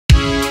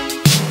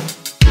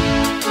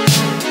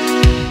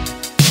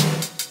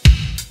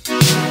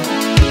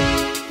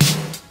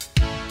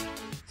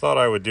Thought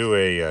I would do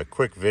a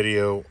quick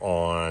video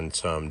on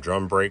some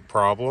drum brake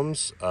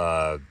problems.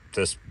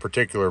 This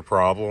particular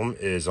problem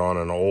is on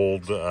an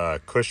old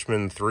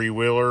Cushman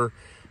three-wheeler,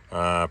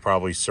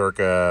 probably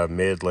circa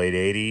mid-late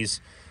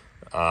 80s.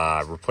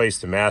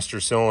 Replaced the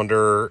master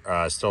cylinder,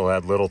 still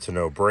had little to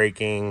no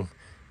braking.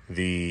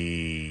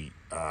 The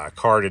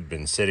cart had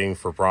been sitting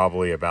for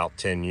probably about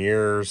 10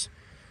 years.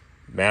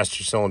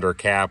 Master cylinder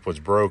cap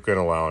was broken,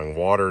 allowing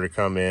water to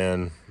come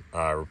in.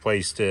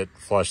 Replaced it,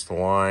 flushed the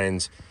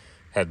lines.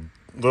 Had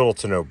little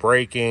to no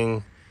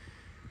braking,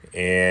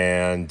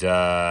 and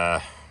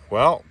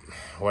well,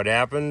 what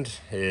happened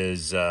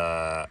is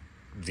one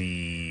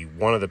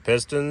of the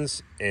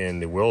pistons in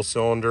the wheel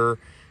cylinder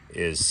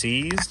is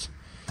seized.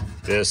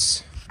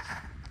 This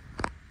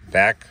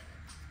back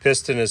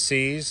piston is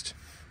seized.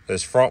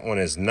 This front one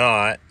is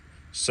not.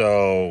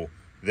 So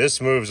this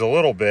moves a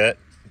little bit,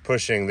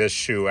 pushing this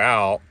shoe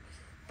out,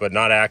 but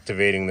not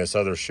activating this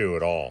other shoe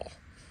at all.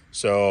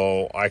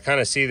 So I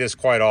kind of see this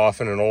quite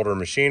often in older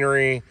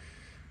machinery.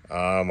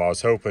 I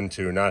was hoping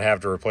to not have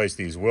to replace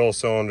these wheel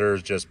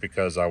cylinders just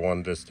because I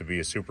wanted this to be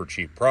a super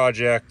cheap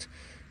project.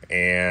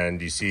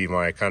 And you see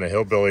my kind of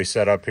hillbilly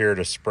setup here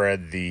to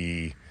spread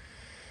the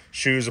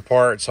shoes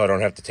apart so I don't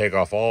have to take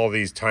off all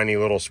these tiny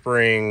little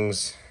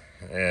springs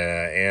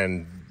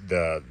and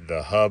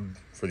the hub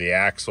for the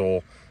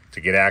axle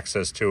to get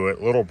access to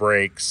it. Little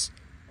brakes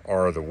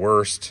are the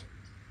worst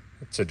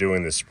to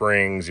doing the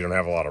springs. You don't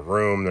have a lot of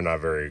room. They're not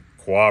very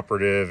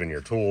cooperative, and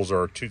your tools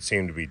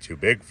seem to be too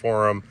big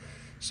for them.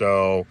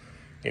 So,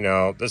 you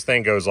know, this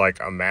thing goes like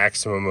a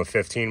maximum of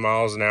 15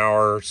 miles an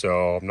hour,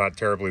 so I'm not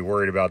terribly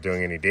worried about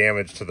doing any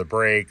damage to the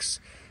brakes.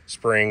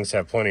 Springs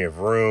have plenty of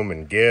room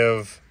and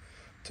give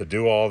to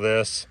do all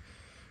this.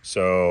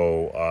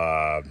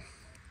 So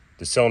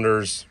the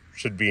cylinders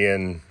should be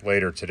in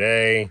later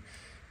today.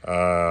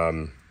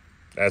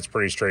 That's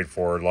pretty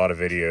straightforward. A lot of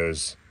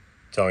videos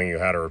telling you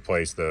how to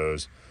replace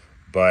those,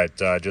 but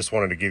just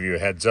wanted to give you a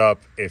heads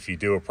up. If you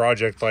do a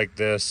project like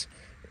this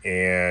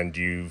and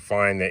you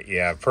find that you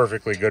have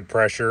perfectly good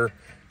pressure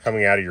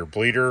coming out of your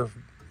bleeder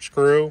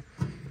screw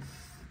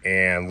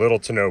and little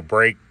to no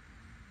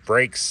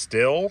brakes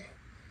still,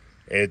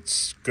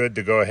 it's good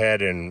to go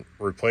ahead and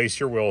replace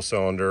your wheel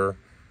cylinder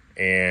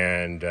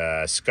and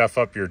scuff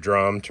up your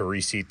drum to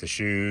reseat the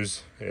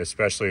shoes.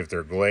 Especially if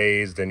they're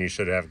glazed, then you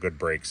should have good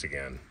brakes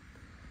again.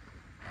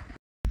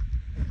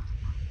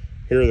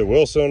 Here are the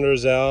wheel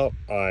cylinders out.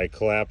 I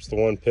collapsed the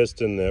one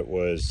piston that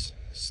was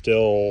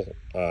still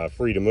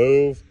free to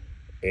move,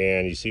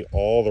 and you see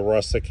all the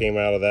rust that came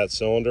out of that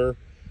cylinder.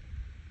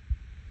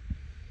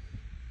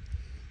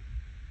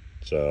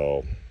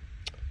 So,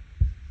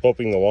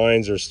 hoping the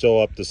lines are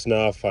still up to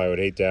snuff. I would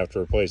hate to have to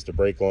replace the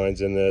brake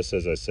lines in this.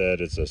 As I said,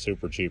 it's a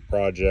super cheap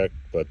project,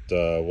 but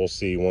we'll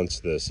see once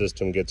the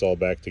system gets all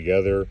back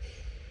together.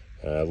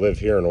 I live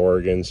here in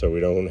Oregon, so we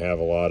don't have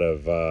a lot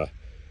of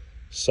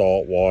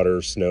salt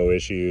water, snow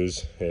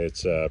issues.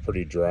 It's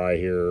pretty dry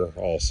here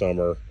all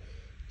summer.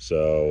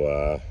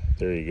 So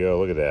there you go.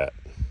 Look at that.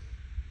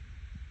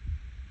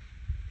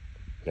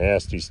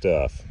 Nasty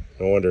stuff.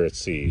 No wonder it's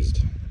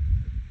seized.